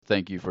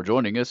Thank you for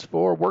joining us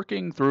for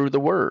Working Through the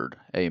Word,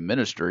 a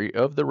ministry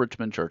of the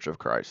Richmond Church of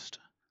Christ.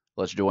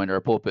 Let's join our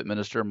pulpit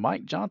minister,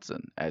 Mike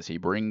Johnson, as he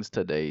brings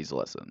today's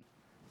lesson.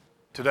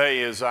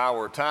 Today is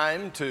our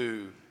time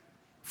to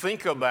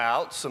think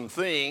about some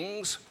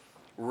things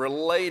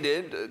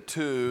related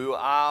to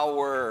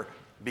our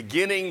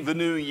beginning the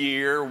new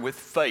year with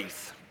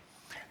faith.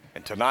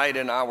 And tonight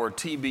in our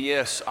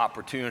TBS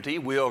opportunity,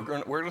 we're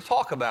going to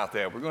talk about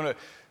that. We're going to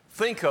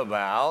think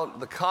about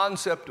the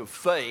concept of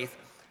faith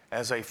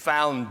as a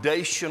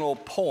foundational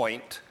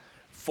point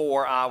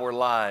for our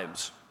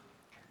lives.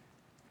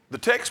 The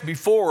text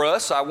before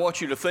us, I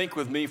want you to think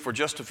with me for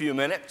just a few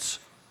minutes,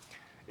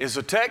 is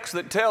a text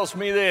that tells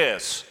me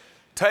this: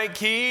 take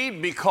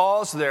heed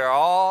because there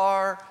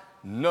are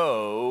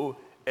no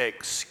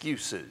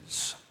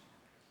excuses.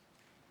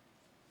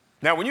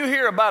 Now, when you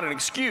hear about an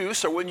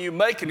excuse or when you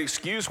make an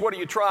excuse, what are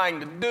you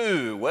trying to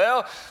do?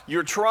 Well,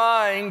 you're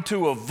trying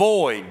to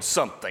avoid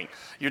something.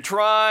 You're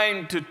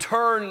trying to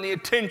turn the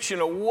attention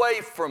away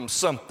from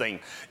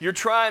something. You're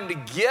trying to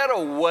get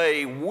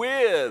away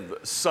with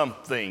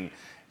something.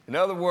 In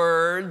other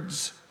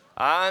words,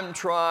 I'm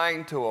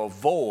trying to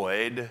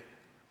avoid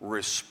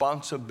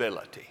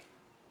responsibility.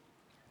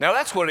 Now,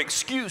 that's what an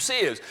excuse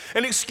is.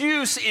 An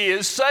excuse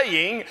is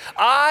saying,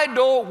 I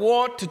don't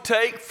want to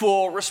take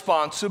full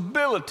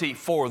responsibility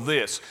for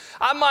this.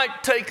 I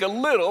might take a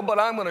little, but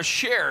I'm going to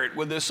share it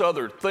with this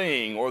other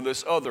thing or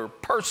this other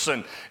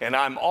person, and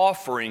I'm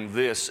offering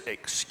this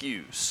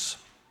excuse.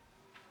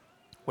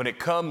 When it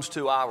comes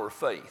to our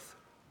faith,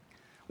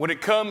 when it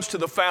comes to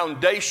the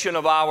foundation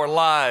of our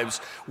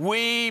lives,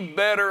 we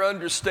better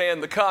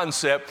understand the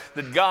concept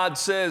that God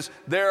says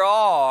there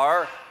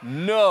are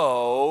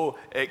no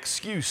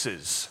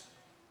excuses.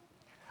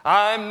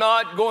 I'm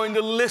not going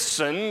to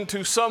listen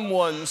to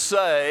someone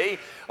say,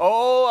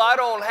 oh, I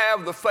don't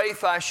have the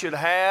faith I should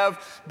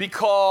have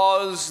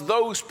because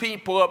those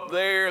people up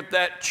there at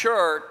that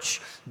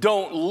church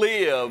don't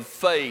live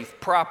faith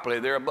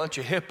properly. They're a bunch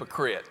of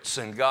hypocrites.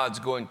 And God's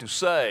going to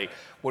say,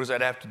 what does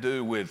that have to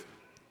do with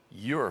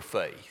your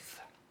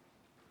faith?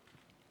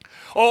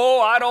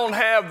 Oh, I don't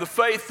have the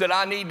faith that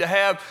I need to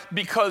have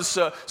because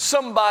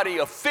somebody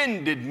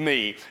offended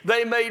me.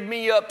 They made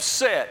me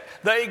upset.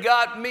 They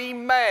got me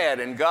mad.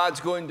 And God's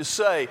going to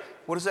say,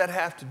 what does that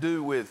have to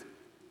do with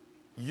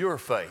your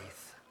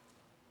faith?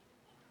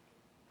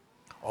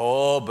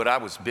 Oh, but I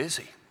was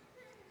busy.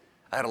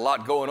 I had a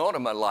lot going on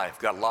in my life.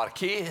 Got a lot of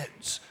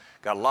kids.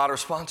 Got a lot of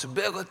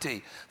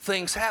responsibility.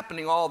 Things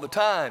happening all the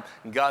time.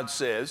 And God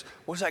says,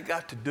 what does that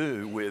got to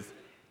do with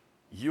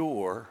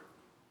your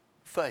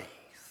faith?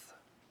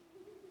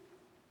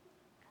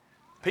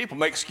 People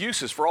make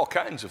excuses for all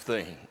kinds of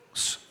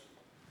things.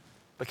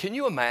 But can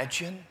you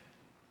imagine?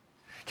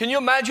 Can you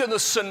imagine the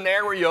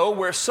scenario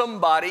where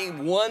somebody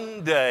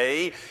one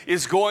day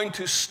is going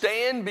to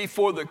stand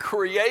before the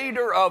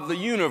creator of the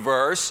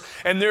universe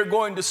and they're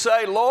going to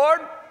say,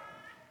 Lord,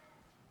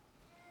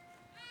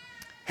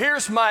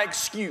 here's my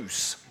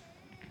excuse.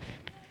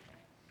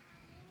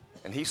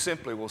 And he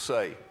simply will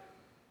say,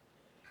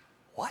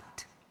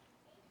 what?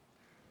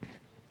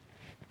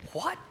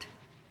 What?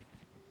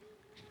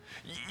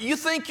 You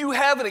think you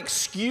have an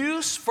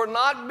excuse for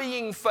not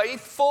being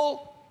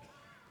faithful?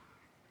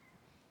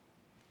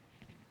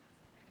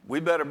 We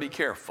better be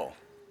careful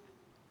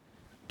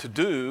to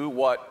do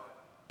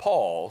what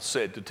Paul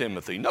said to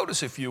Timothy.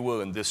 Notice, if you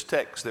will, in this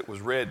text that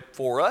was read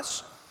for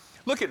us.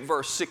 Look at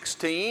verse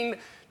 16.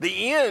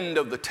 The end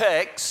of the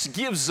text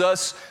gives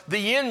us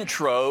the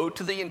intro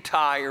to the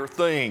entire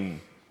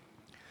thing.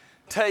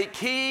 Take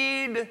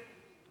heed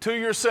to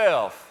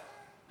yourself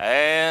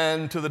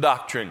and to the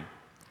doctrine.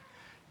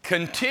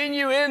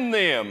 Continue in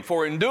them,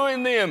 for in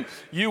doing them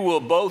you will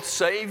both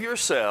save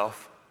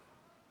yourself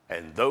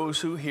and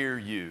those who hear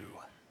you.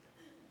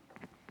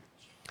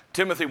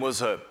 Timothy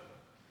was a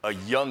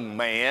young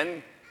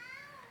man.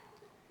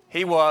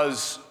 He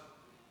was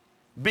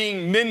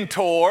being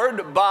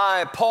mentored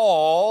by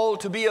Paul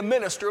to be a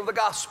minister of the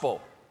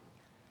gospel.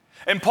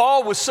 And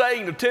Paul was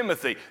saying to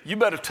Timothy, you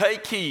better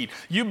take heed.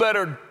 You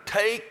better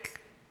take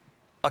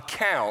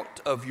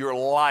account of your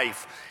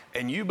life,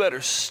 and you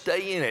better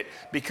stay in it,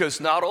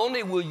 because not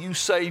only will you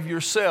save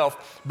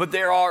yourself, but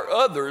there are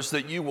others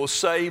that you will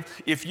save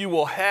if you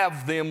will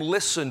have them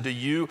listen to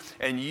you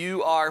and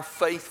you are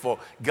faithful.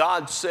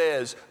 God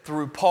says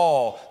through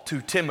Paul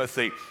to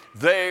Timothy,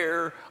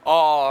 there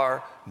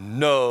are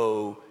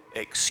no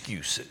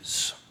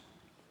excuses.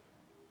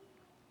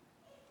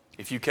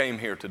 If you came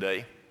here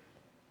today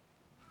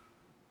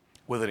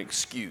with an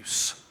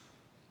excuse,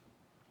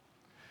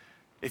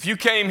 if you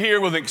came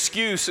here with an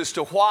excuse as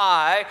to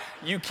why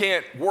you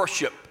can't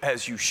worship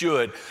as you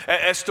should,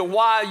 as to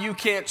why you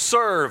can't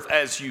serve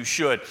as you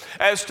should,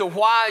 as to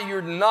why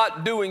you're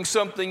not doing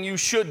something you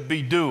should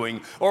be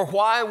doing, or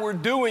why we're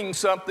doing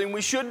something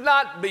we should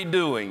not be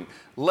doing,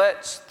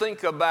 let's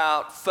think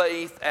about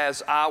faith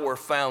as our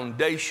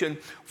foundation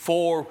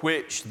for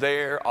which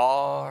there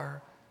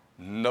are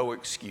no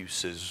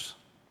excuses.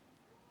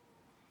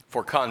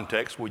 For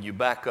context, would you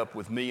back up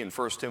with me in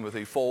 1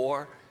 Timothy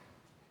 4?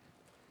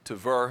 to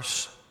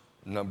verse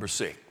number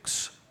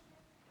 6.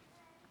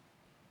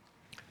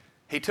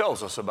 He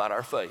tells us about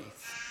our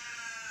faith.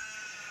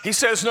 He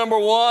says, number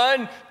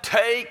 1,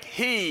 take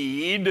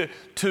heed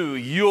to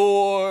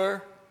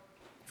your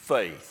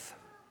faith.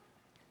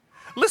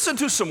 Listen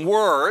to some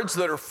words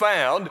that are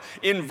found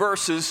in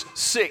verses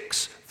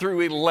 6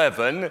 through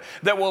 11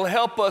 that will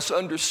help us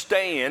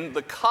understand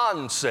the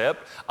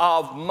concept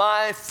of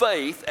my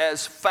faith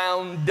as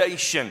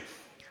foundation.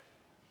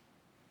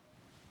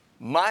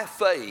 My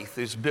faith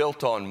is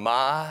built on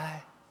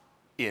my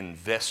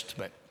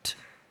investment.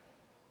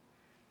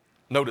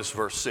 Notice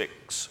verse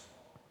 6.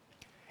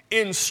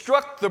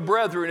 Instruct the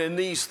brethren in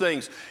these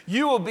things.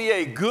 You will be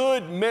a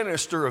good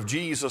minister of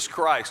Jesus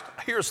Christ.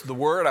 Here's the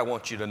word I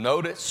want you to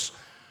notice.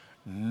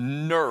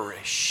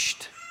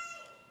 Nourished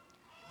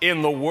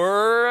in the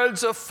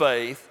words of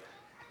faith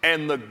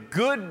and the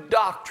good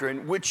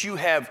doctrine which you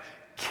have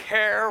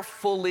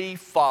carefully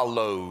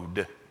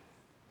followed.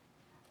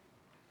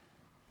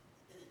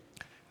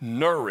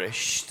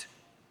 Nourished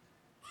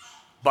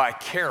by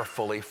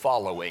carefully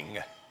following.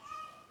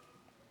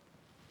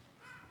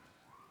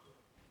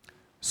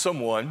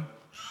 Someone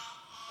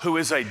who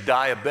is a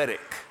diabetic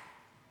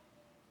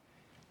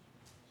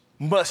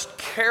must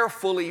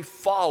carefully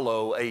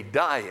follow a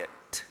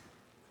diet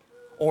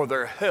or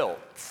their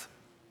health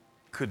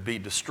could be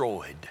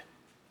destroyed.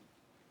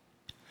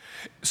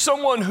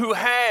 Someone who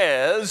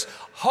has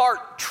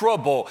heart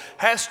trouble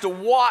has to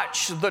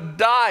watch the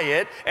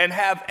diet and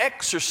have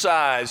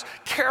exercise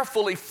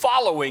carefully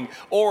following,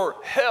 or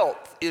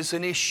health is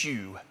an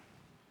issue.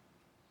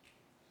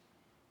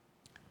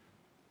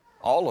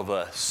 All of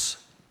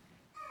us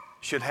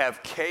should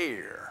have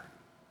care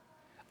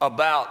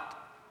about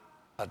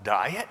a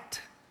diet,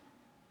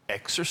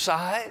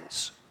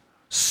 exercise,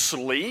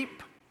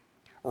 sleep,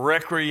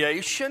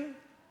 recreation,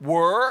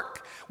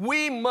 work.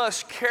 We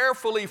must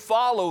carefully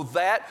follow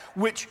that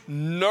which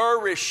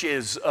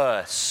nourishes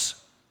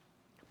us.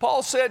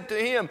 Paul said to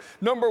him,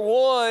 number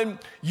 1,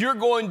 you're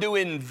going to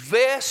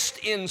invest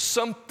in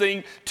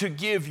something to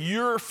give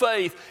your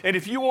faith. And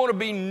if you want to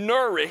be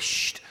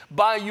nourished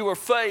by your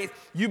faith,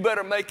 you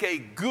better make a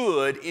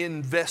good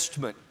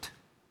investment.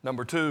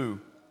 Number 2,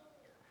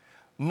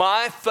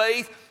 my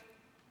faith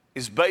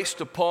is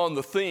based upon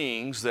the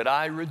things that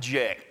I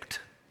reject.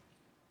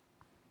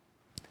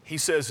 He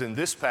says in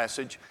this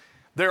passage,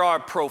 there are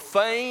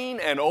profane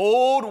and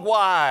old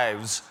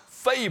wives'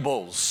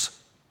 fables.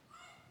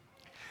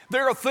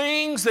 There are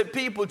things that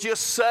people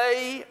just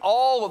say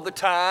all of the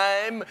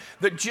time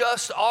that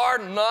just are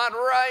not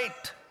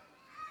right.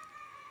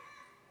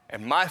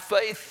 And my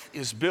faith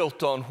is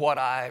built on what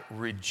I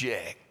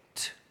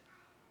reject.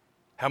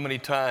 How many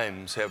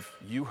times have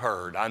you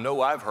heard, I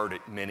know I've heard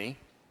it many,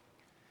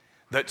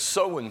 that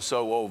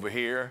so-and-so over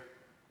here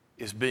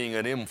is being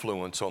an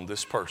influence on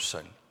this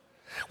person?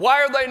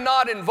 Why are they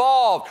not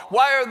involved?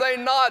 Why are they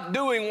not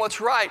doing what's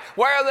right?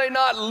 Why are they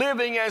not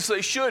living as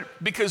they should?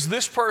 Because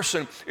this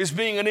person is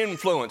being an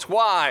influence.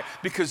 Why?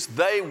 Because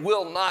they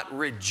will not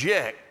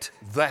reject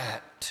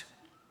that.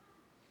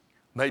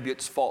 Maybe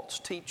it's false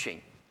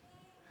teaching.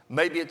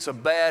 Maybe it's a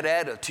bad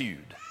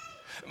attitude.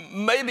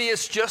 Maybe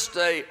it's just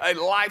a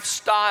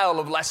lifestyle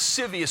of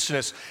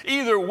lasciviousness.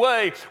 Either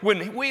way,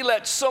 when we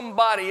let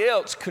somebody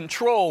else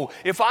control,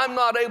 if I'm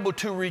not able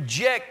to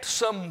reject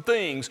some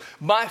things,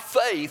 my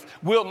faith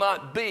will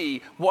not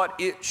be what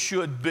it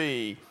should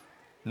be.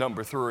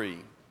 Number 3,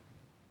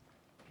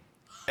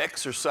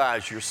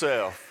 exercise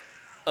yourself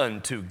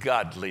unto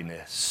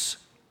godliness.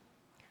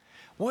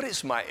 What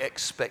is my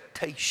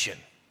expectation?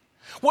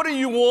 What are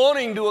you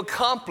wanting to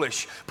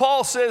accomplish?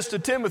 Paul says to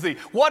Timothy,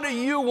 what do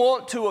you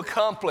want to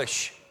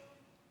accomplish?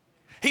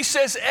 He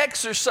says,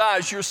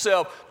 exercise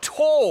yourself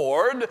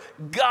toward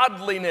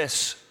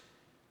godliness.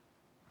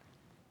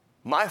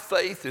 My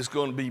faith is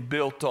going to be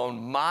built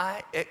on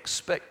my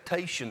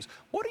expectations.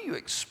 What do you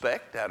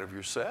expect out of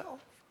yourself?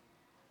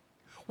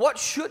 What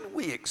should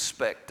we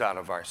expect out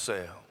of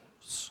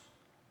ourselves?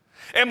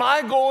 Am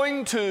I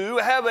going to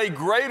have a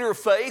greater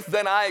faith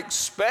than I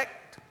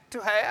expect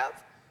to have?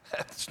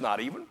 That's not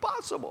even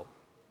possible.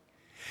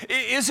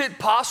 Is it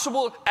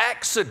possible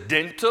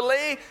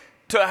accidentally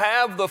to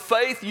have the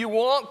faith you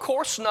want? Of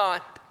course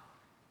not.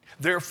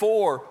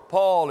 Therefore,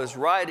 Paul is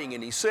writing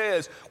and he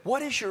says,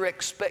 what is your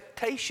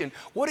expectation?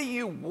 What do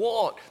you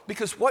want?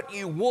 Because what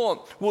you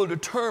want will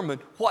determine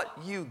what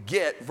you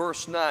get.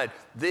 Verse 9,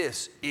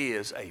 this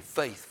is a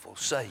faithful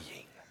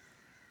saying.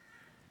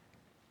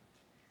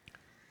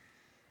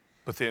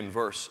 But then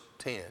verse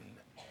 10,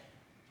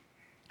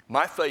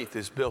 my faith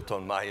is built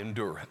on my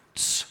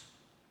endurance.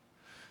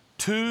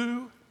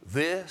 To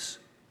this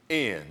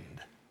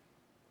end,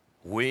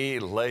 we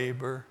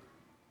labor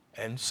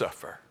and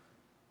suffer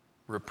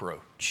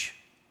reproach.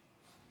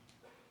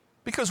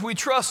 Because we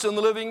trust in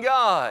the living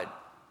God.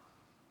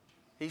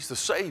 He's the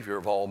Savior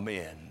of all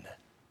men.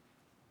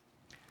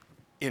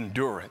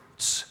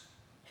 Endurance.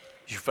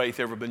 Has your faith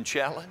ever been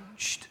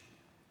challenged?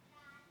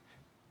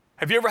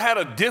 Have you ever had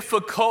a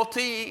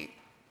difficulty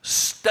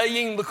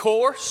staying the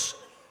course?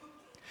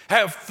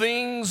 Have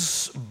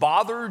things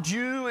bothered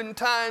you in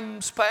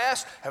times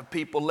past? Have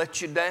people let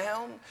you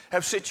down?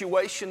 Have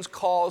situations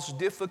caused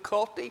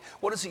difficulty?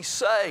 What does he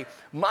say?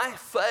 My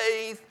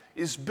faith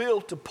is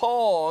built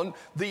upon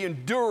the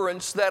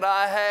endurance that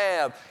I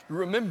have.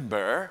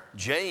 Remember,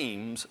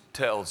 James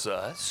tells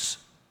us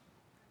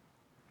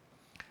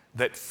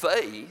that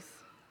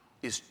faith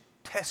is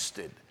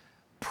tested,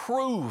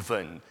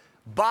 proven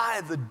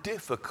by the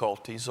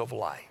difficulties of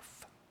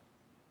life.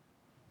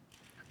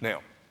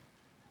 Now,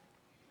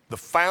 the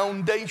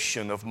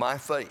foundation of my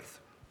faith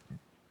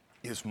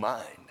is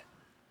mine.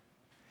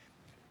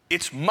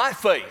 It's my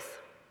faith.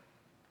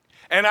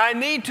 And I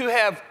need to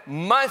have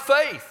my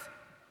faith.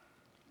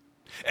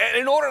 And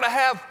in order to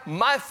have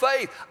my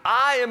faith,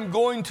 I am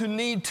going to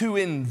need to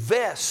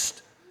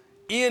invest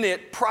in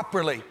it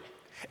properly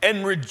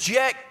and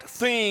reject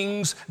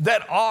things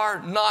that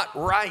are not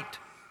right.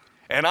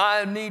 And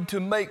I need to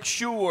make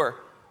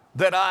sure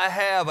that I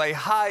have a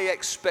high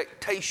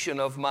expectation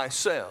of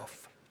myself,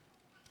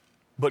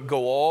 but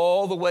go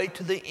all the way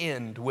to the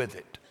end with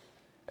it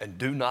and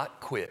do not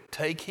quit.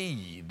 Take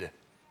heed.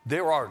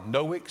 There are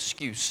no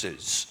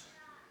excuses.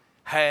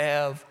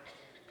 Have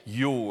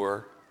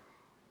your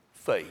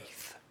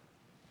faith.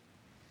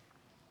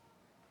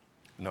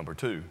 Number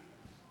 2,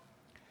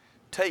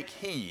 take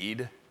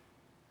heed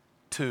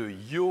to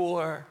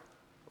your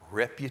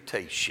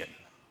reputation.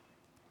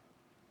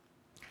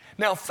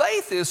 Now,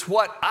 faith is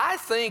what I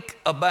think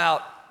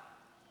about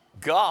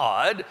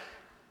God,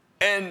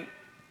 and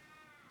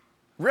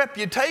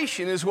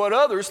reputation is what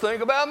others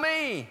think about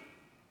me.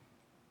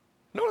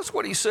 Notice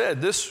what he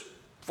said. This,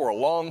 for a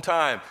long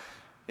time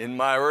in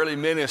my early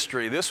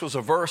ministry, this was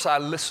a verse I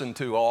listened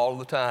to all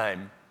the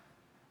time.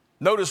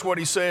 Notice what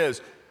he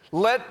says.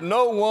 Let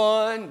no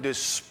one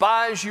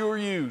despise your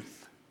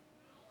youth.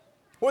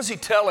 What does he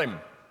tell him?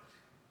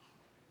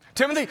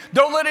 Timothy,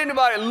 don't let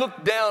anybody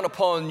look down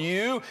upon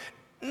you.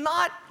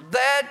 Not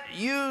that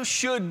you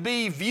should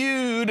be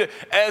viewed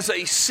as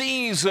a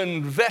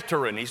seasoned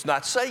veteran. He's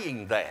not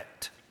saying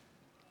that.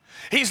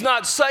 He's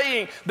not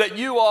saying that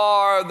you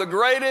are the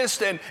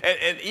greatest, and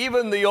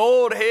even the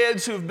old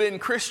heads who've been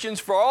Christians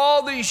for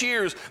all these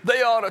years,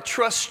 they ought to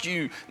trust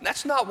you.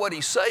 That's not what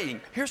he's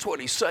saying. Here's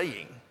what he's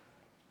saying.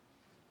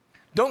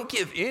 Don't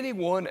give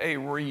anyone a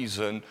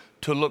reason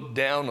to look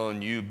down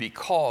on you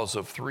because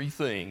of 3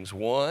 things.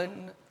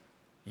 1,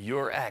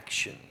 your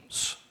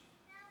actions.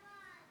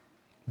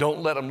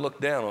 Don't let them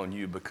look down on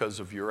you because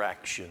of your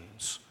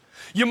actions.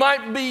 You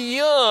might be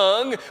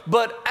young,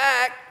 but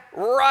act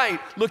right.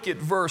 Look at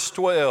verse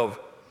 12.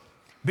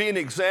 Be an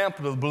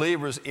example of the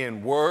believers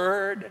in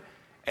word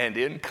and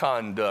in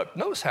conduct.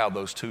 Notice how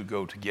those 2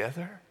 go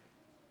together.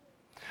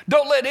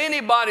 Don't let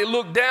anybody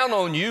look down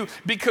on you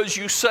because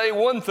you say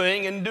one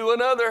thing and do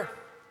another.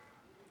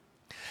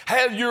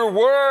 Have your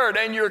word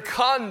and your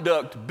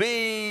conduct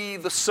be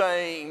the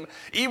same.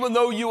 Even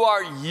though you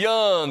are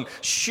young,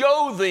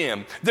 show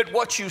them that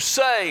what you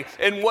say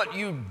and what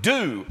you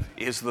do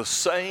is the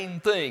same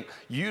thing.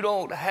 You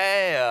don't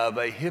have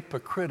a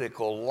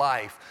hypocritical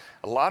life.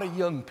 A lot of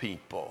young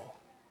people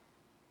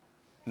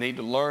need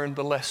to learn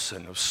the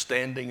lesson of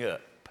standing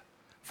up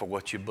for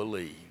what you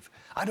believe.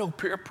 I know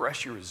peer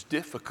pressure is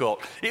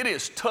difficult. It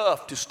is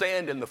tough to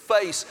stand in the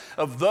face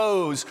of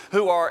those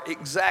who are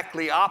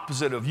exactly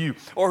opposite of you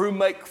or who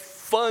make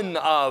fun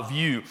of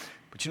you.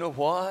 But you know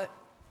what?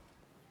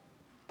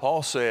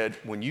 Paul said,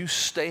 when you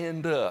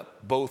stand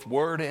up, both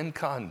word and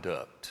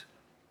conduct,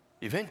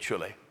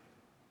 eventually,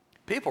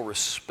 people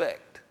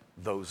respect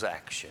those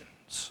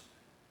actions.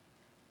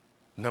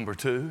 Number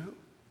 2,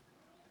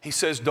 he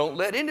says, don't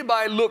let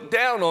anybody look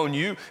down on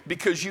you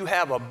because you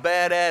have a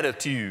bad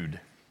attitude.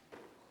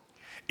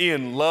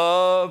 In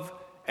love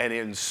and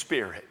in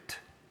spirit.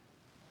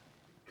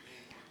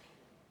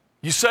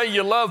 You say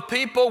you love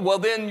people, well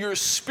then your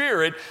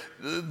spirit,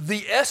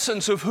 the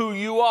essence of who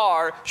you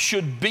are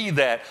should be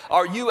that.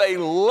 Are you a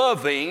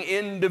loving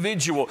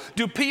individual?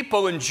 Do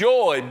people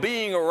enjoy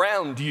being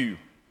around you?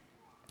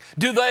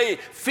 Do they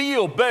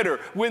feel better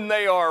when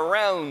they are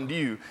around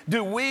you?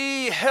 Do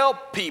we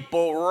help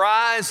people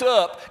rise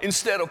up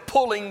instead of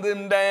pulling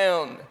them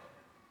down?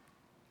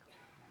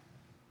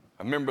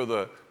 I remember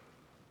the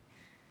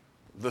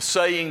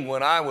saying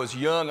when I was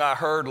young I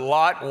heard a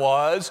lot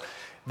was,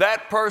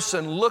 that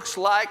person looks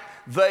like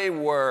they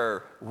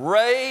were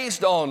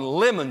raised on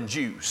lemon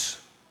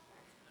juice.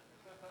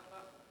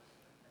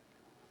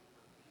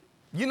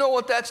 You know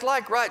what that's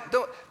like, right?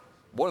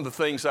 One of the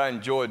things I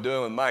enjoy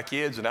doing with my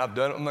kids, and I've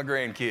done it with my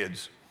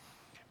grandkids,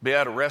 be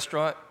at a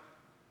restaurant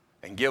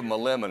and give them a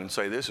lemon and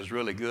say, this is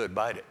really good,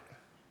 bite it.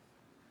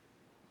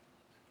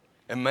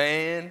 And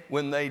man,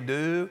 when they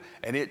do,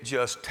 and it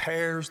just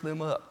tears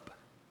them up.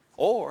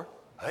 Or,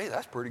 hey,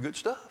 that's pretty good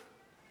stuff.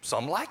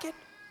 Some like it.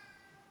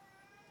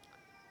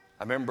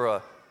 I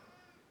remember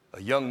a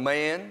young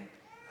man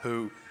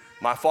who,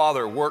 my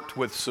father worked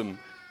with some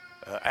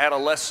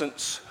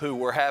adolescents who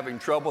were having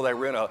trouble. They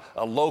were in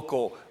a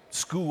local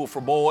school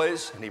for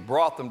boys, and he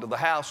brought them to the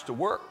house to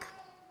work.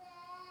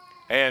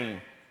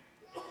 And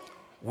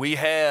we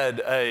had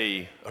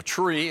a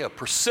tree, a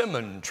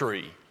persimmon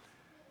tree.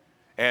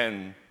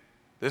 And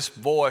this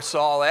boy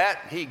saw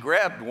that. He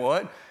grabbed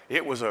one.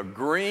 It was a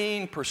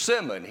green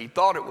persimmon. He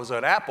thought it was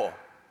an apple.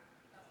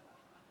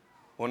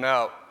 Well,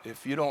 now,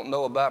 if you don't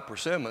know about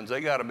persimmons,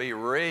 they got to be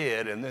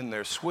red and then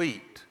they're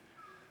sweet.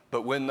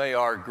 But when they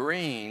are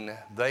green,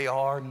 they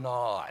are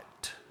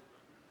not.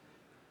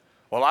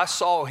 Well, I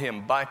saw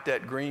him bite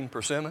that green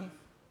persimmon,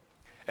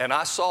 and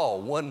I saw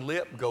one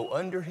lip go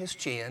under his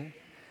chin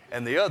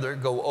and the other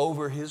go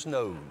over his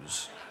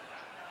nose.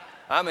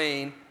 I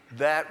mean,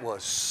 that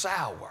was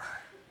sour.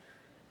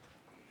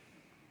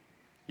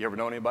 You ever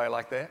know anybody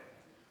like that?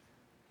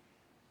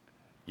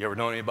 You ever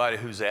know anybody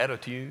whose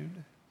attitude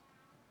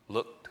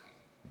looked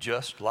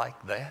just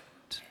like that?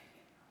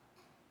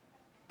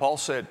 Paul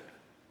said,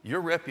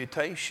 your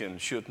reputation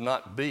should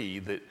not be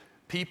that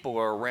people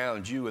are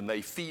around you and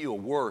they feel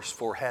worse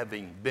for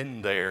having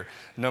been there.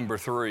 Number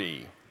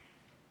 3,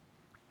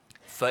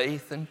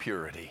 faith and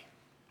purity.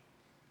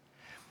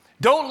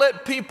 Don't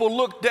let people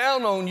look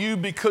down on you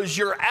because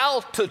your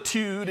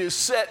altitude is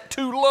set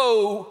too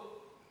low.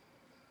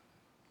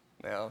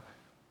 Now,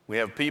 we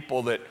have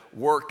people that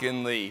work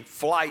in the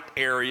flight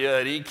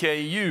area at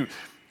EKU.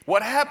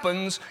 What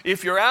happens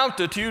if your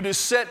altitude is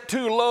set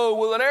too low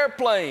with an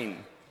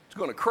airplane? It's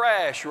going to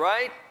crash,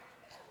 right?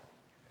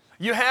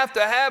 You have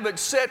to have it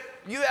set,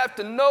 you have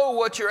to know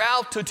what your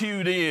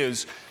altitude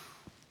is.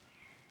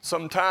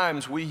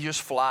 Sometimes we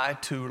just fly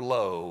too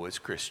low as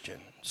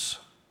Christians.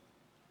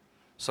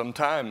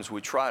 Sometimes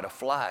we try to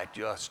fly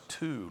just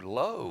too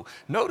low.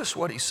 Notice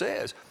what he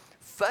says,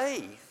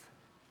 faith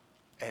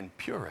and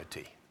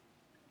purity.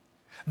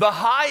 The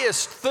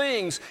highest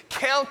things,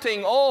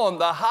 counting on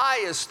the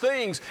highest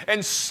things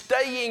and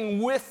staying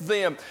with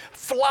them.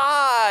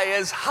 Fly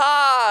as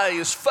high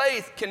as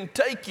faith can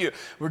take you.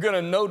 We're going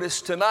to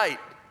notice tonight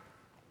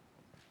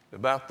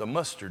about the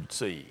mustard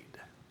seed.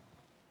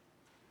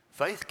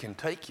 Faith can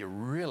take you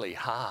really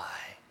high.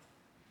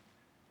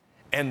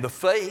 And the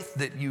faith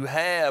that you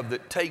have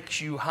that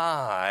takes you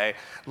high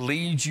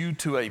leads you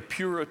to a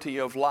purity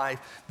of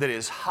life that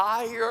is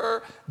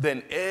higher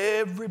than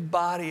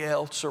everybody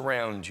else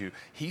around you.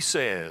 He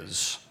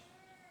says,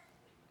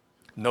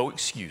 no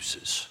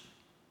excuses.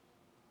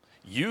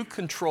 You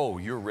control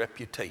your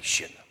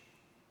reputation.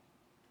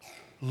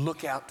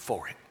 Look out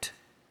for it.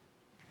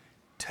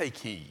 Take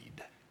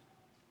heed.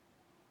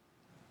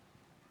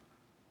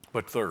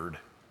 But third,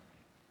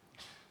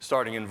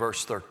 starting in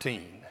verse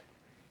 13,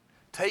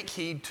 take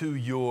heed to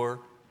your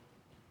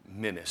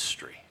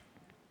ministry.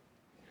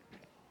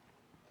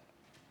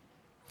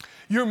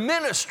 Your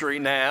ministry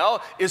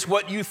now is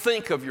what you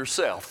think of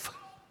yourself.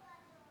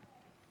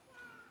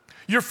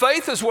 Your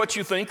faith is what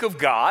you think of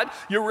God.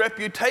 Your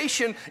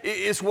reputation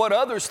is what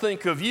others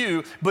think of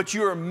you. But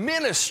your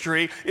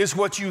ministry is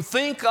what you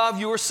think of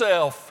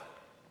yourself.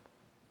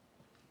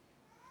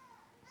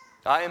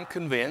 I am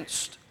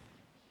convinced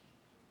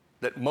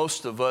that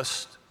most of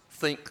us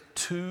think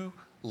too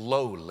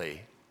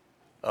lowly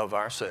of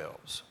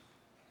ourselves.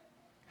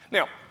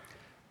 Now,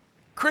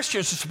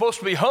 Christians are supposed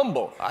to be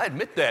humble. I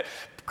admit that.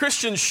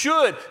 Christians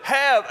should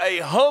have a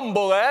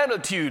humble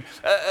attitude.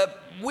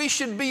 We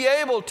should be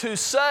able to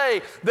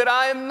say that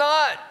I am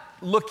not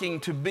looking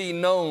to be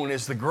known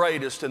as the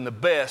greatest and the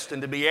best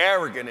and to be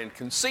arrogant and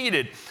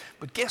conceited.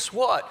 But guess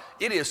what?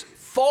 It is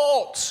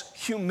false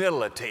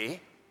humility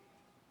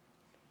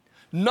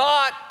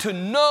not to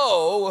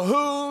know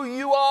who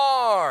you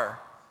are.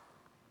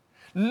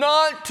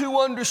 Not to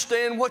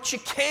understand what you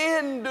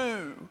can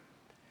do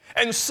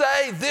and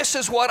say, this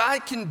is what I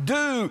can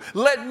do,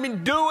 let me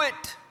do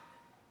it.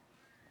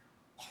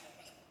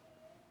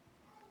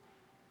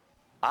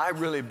 I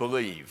really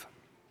believe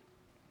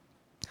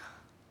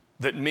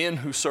that men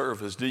who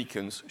serve as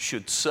deacons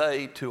should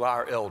say to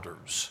our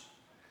elders,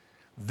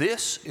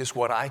 this is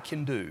what I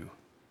can do,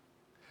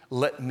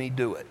 let me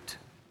do it.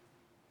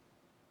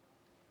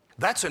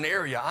 That's an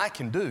area I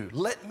can do,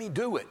 let me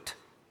do it.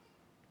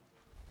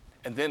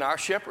 And then our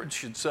shepherds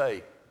should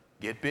say,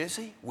 get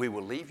busy, we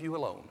will leave you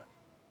alone.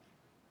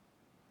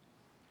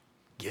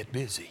 Get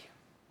busy.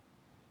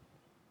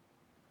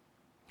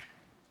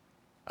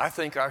 I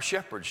think our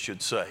shepherds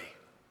should say,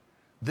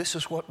 this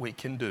is what we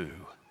can do.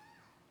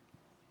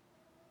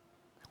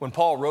 When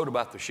Paul wrote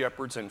about the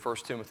shepherds in 1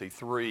 Timothy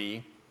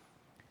 3,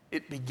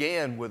 it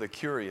began with a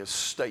curious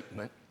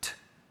statement.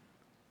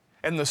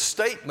 And the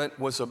statement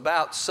was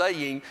about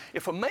saying,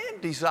 if a man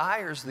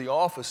desires the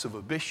office of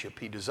a bishop,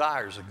 he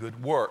desires a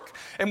good work.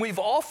 And we've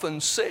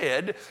often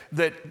said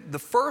that the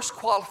first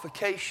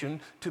qualification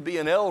to be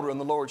an elder in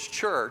the Lord's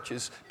church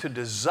is to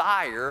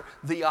desire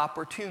the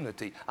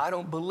opportunity. I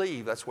don't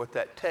believe that's what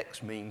that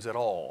text means at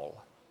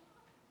all.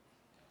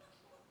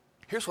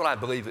 Here's what I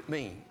believe it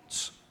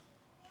means.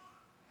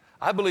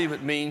 I believe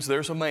it means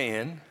there's a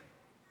man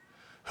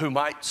who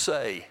might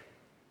say,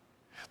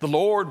 the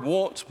Lord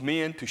wants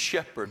men to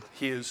shepherd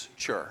His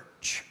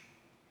church.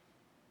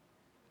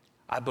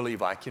 I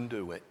believe I can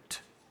do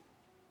it.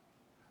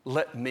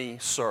 Let me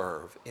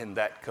serve in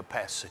that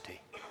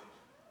capacity.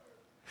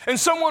 And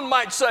someone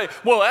might say,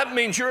 well, that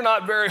means you're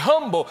not very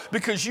humble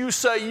because you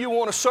say you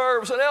want to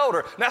serve as an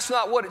elder. That's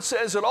not what it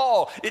says at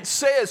all. It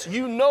says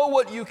you know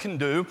what you can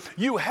do,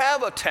 you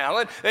have a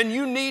talent, and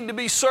you need to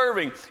be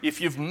serving. If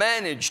you've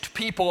managed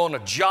people on a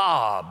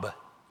job,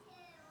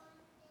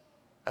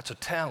 that's a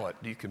talent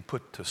you can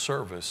put to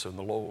service in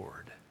the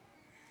Lord.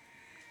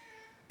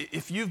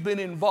 If you've been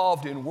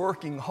involved in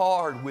working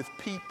hard with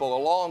people,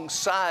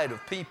 alongside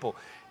of people,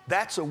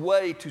 that's a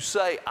way to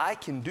say, I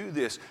can do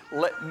this.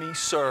 Let me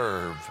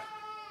serve.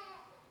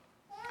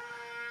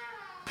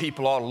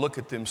 People ought to look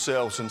at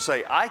themselves and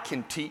say, I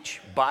can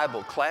teach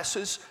Bible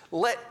classes.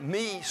 Let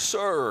me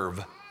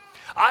serve.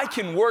 I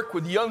can work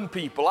with young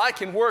people. I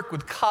can work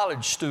with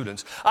college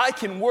students. I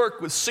can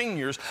work with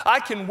seniors. I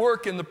can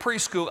work in the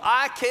preschool.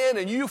 I can,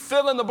 and you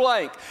fill in the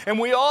blank. And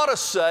we ought to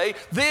say,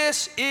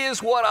 this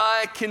is what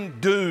I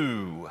can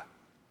do.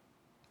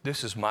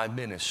 This is my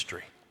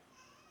ministry.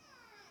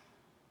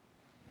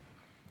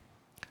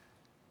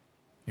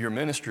 Your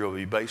ministry will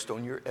be based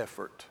on your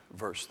effort,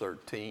 verse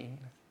 13.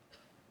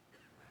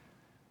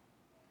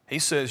 He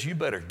says you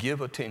better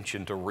give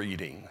attention to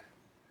reading,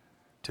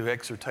 to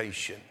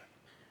exhortation,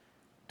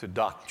 to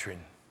doctrine.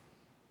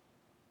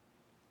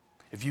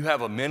 If you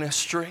have a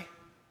ministry,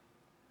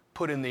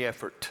 put in the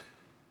effort.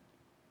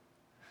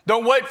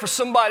 Don't wait for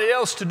somebody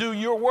else to do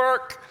your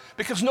work,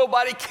 because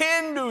nobody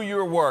can do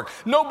your work.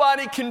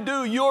 Nobody can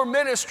do your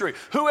ministry.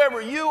 Whoever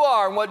you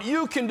are and what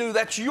you can do,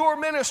 that's your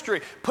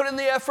ministry. Put in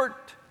the effort.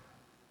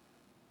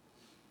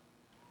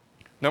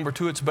 Number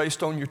 2, it's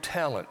based on your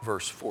talent,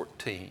 verse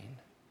 14.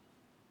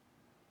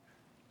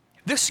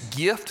 This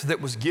gift that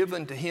was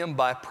given to him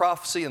by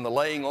prophecy and the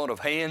laying on of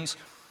hands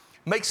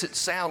makes it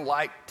sound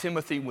like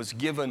Timothy was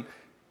given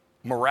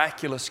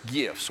miraculous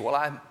gifts. Well,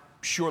 I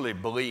surely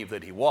believe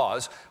that he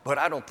was, but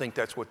I don't think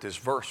that's what this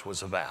verse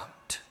was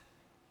about.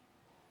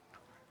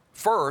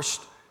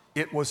 First,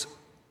 it was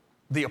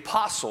the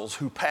apostles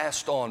who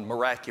passed on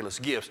miraculous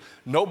gifts.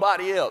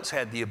 Nobody else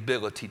had the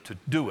ability to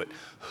do it.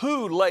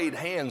 Who laid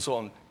hands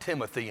on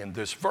Timothy in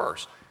this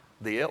verse?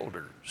 The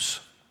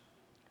elders.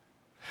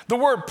 The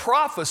word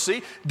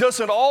prophecy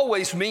doesn't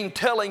always mean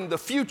telling the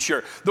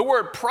future. The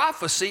word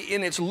prophecy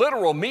in its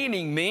literal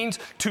meaning means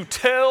to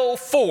tell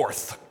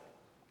forth.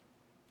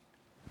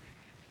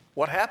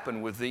 What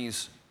happened with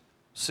this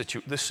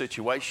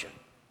situation?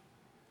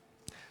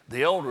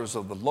 The elders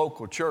of the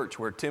local church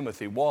where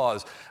Timothy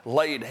was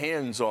laid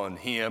hands on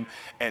him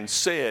and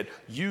said,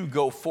 you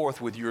go forth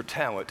with your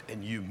talent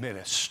and you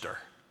minister.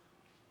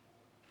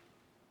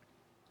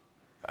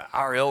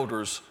 Our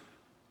elders,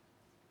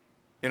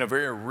 in a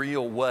very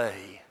real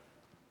way,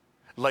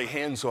 lay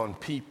hands on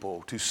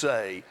people to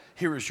say,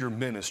 here is your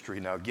ministry,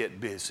 now get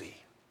busy.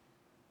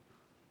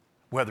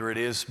 Whether it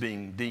is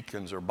being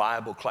deacons or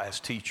Bible class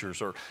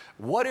teachers or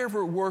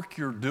whatever work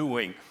you're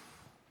doing,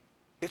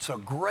 it's a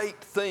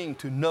great thing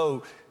to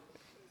know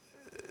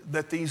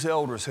that these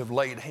elders have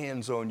laid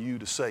hands on you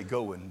to say,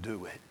 go and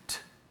do it.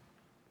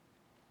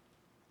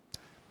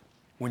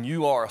 When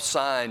you are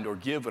assigned or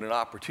given an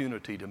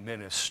opportunity to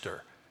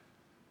minister,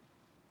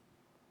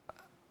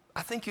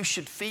 I think you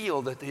should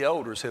feel that the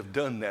elders have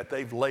done that.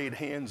 They've laid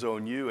hands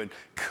on you and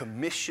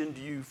commissioned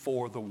you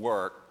for the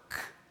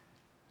work.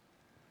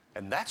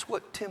 And that's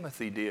what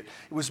Timothy did.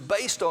 It was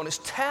based on his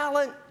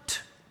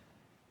talent.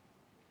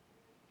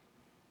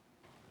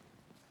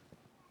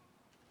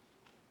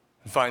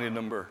 And finally,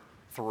 number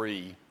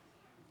 3,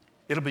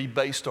 it'll be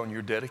based on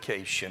your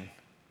dedication.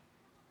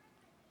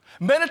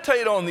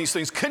 Meditate on these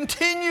things.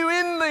 Continue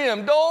in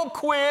them. Don't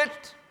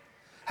quit.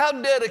 How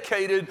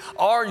dedicated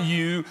are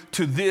you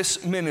to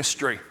this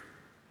ministry?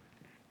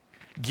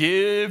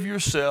 Give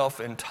yourself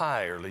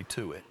entirely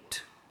to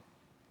it.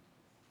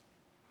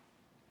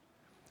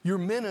 Your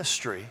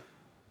ministry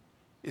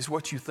is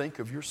what you think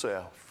of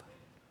yourself.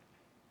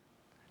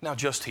 Now,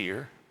 just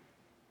here,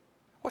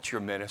 what's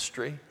your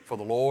ministry for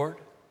the Lord?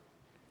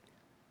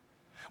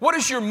 What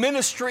is your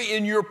ministry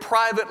in your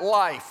private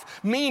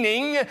life?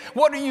 Meaning,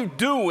 what are you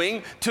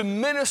doing to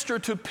minister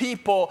to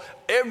people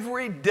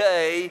every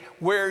day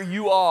where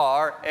you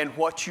are and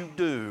what you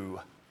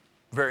do?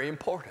 Very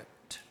important.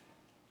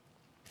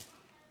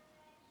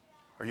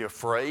 Are you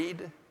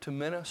afraid to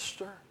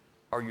minister?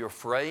 Are you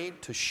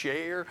afraid to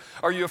share?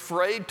 Are you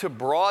afraid to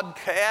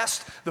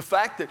broadcast the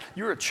fact that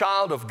you're a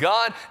child of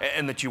God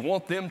and that you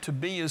want them to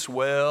be as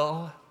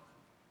well?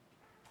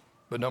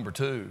 But number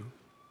 2,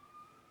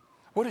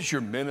 what is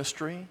your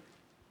ministry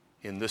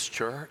in this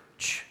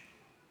church?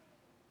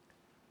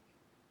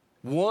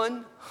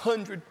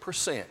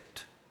 100%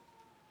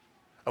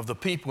 of the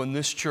people in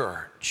this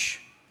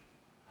church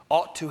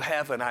ought to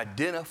have an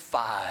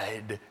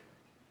identified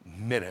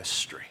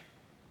ministry.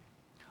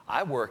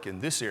 I work in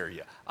this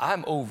area.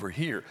 I'm over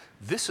here.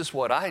 This is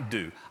what I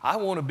do. I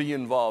want to be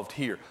involved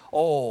here.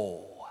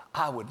 Oh,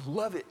 I would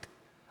love it.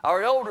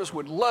 Our elders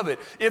would love it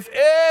if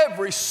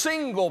every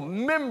single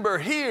member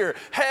here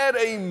had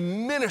a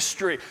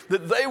ministry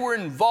that they were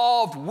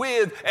involved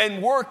with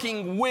and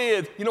working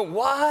with. You know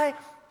why?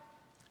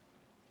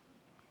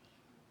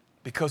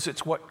 Because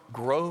it's what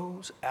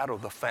grows out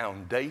of the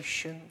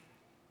foundation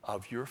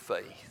of your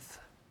faith.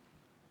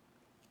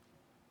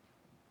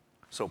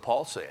 So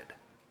Paul said,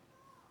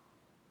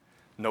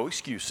 no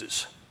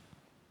excuses.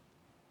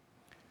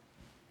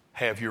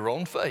 Have your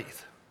own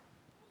faith.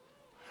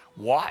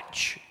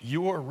 Watch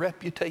your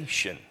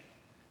reputation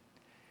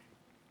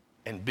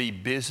and be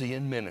busy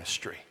in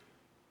ministry.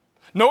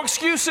 No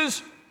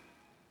excuses.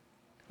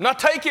 Not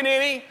taking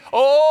any.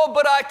 Oh,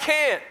 but I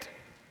can't.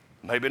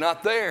 Maybe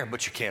not there,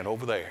 but you can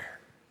over there.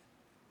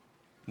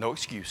 No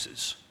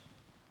excuses.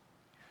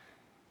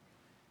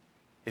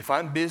 If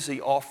I'm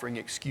busy offering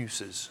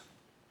excuses,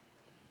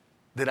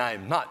 then I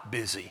am not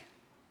busy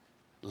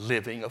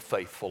living a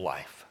faithful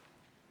life.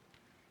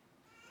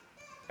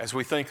 As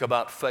we think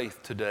about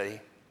faith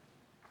today,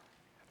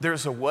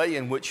 there's a way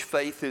in which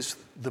faith is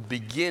the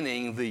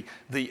beginning,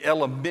 the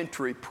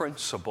elementary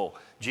principle.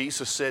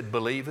 Jesus said,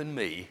 believe in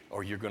me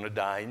or you're going to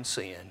die in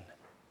sin.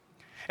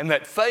 And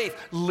that faith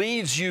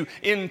leads you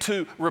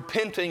into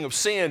repenting of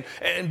sin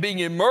and being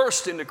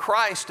immersed into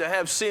Christ to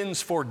have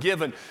sins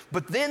forgiven.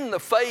 But then the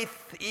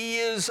faith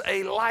is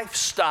a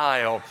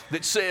lifestyle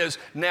that says,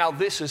 now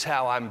this is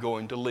how I'm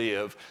going to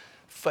live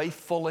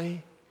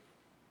faithfully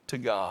to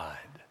God.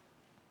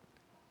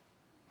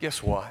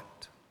 Guess what?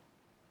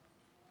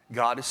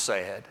 God is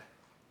sad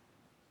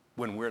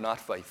when we're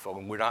not faithful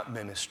and we're not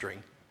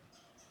ministering.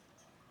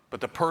 But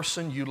the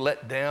person you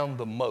let down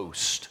the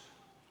most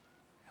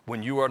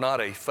when you are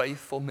not a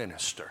faithful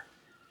minister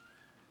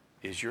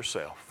is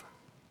yourself.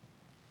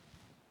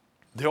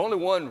 The only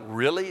one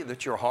really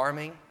that you're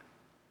harming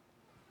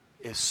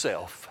is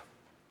self.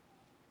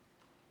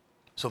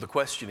 So the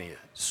question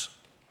is,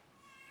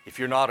 if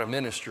you're not a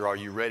minister, are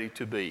you ready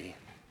to be?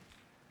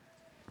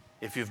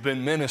 If you've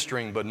been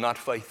ministering but not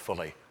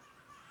faithfully,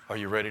 are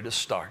you ready to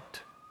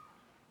start?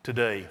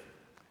 Today,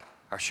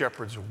 our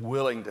shepherd's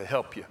willing to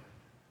help you,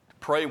 to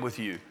pray with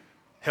you,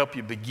 help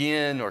you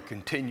begin or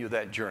continue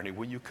that journey.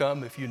 Will you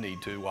come if you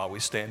need to while we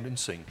stand and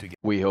sing together?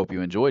 We hope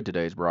you enjoyed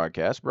today's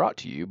broadcast brought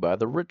to you by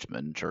the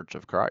Richmond Church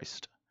of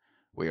Christ.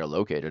 We are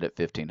located at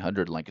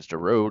 1500 Lancaster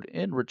Road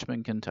in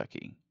Richmond,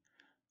 Kentucky.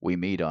 We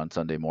meet on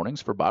Sunday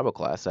mornings for Bible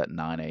class at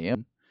 9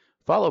 a.m.,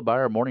 followed by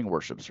our morning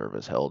worship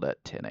service held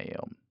at 10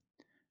 a.m.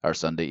 Our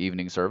Sunday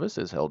evening service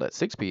is held at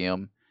 6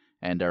 p.m.,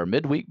 and our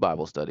midweek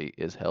Bible study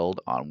is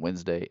held on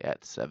Wednesday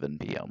at 7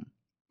 p.m.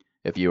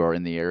 If you are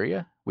in the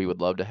area, we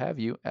would love to have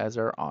you as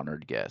our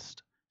honored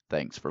guest.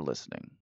 Thanks for listening.